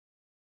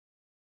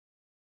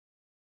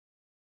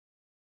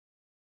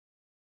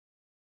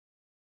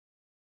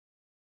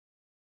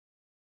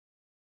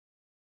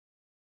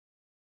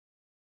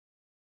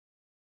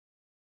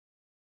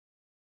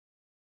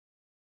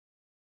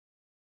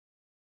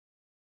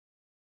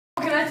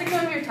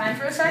your time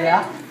for a second?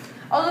 Yeah.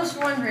 I was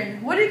just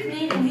wondering, what did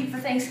Canadians eat for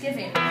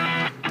Thanksgiving?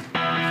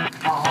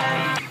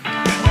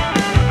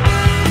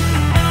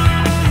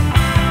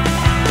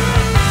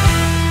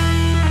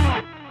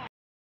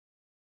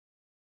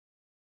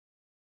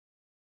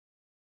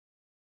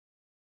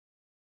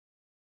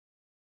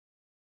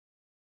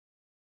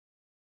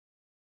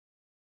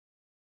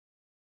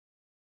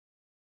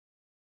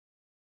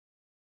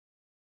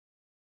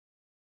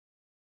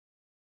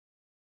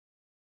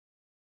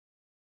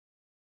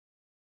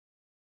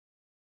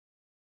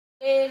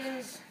 It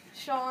is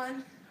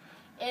Sean.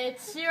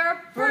 It's your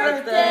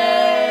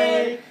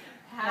birthday.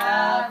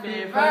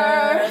 Happy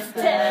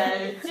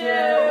birthday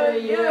to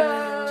you.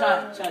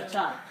 Cha cha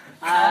cha.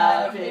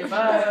 Happy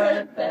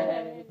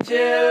birthday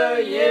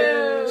to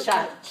you.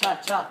 Cha cha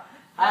cha.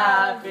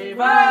 Happy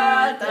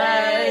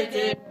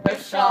birthday, dear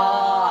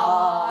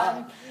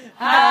Sean.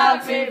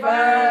 Happy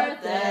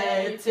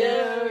birthday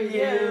to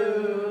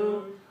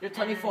you. You're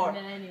 24.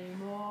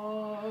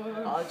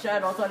 On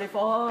channel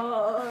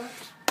 24.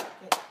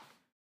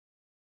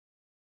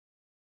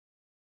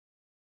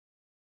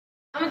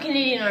 I'm a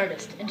Canadian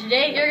artist, and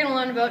today you're going to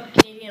learn about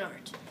Canadian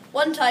art.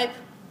 One type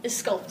is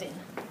sculpting.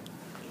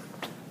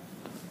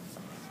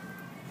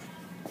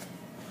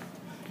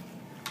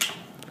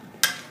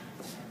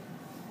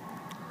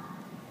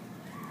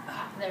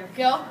 There we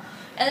go.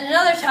 And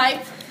another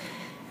type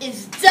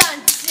is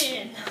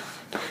dancing.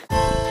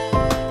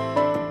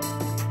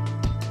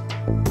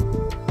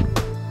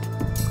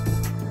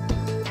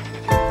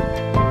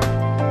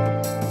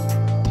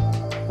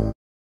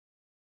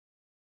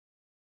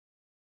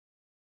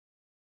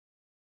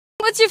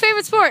 What's your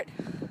favorite sport?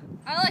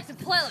 I like to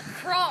play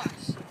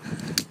lacrosse.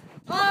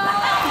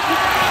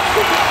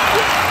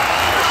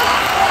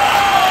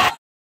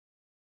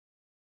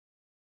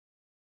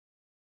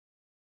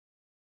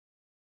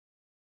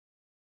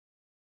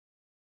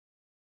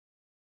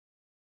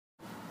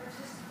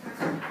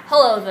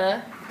 Hello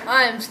there,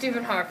 I am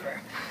Stephen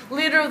Harper,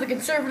 leader of the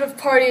Conservative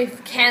Party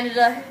of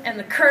Canada and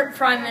the current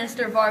Prime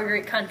Minister of our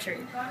great country.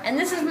 And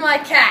this is my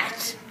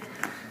cat,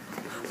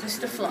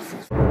 Mr. Fluffy.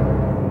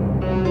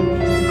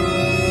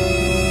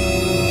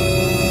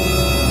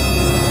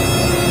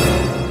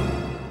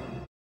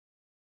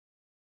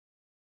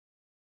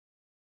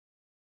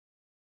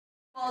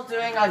 All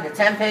doing on your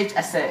 10-page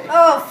essay.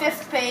 Oh,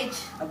 5th page.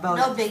 About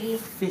No biggie.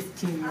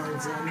 15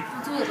 words in.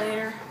 I'll do it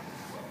later.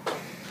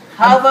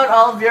 How about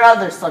all of your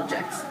other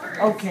subjects?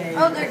 Okay.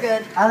 Oh, they're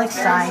good. I like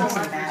science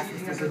and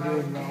math if they're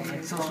doing well.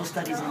 Like social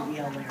studies and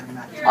EL are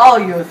not. Oh,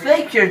 you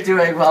think you're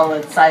doing well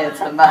in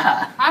science and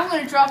math. I'm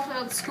going to drop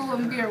out of school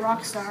and be a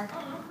rock star.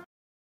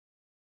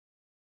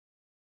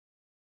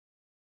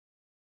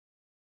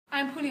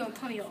 I'm Julio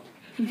Antonio,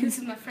 and this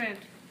is my friend,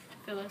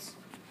 Phyllis.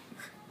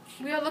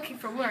 We are looking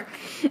for work.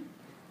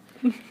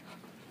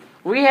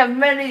 We have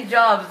many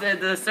jobs in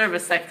the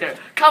service sector.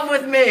 Come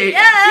with me.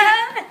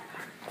 Yeah!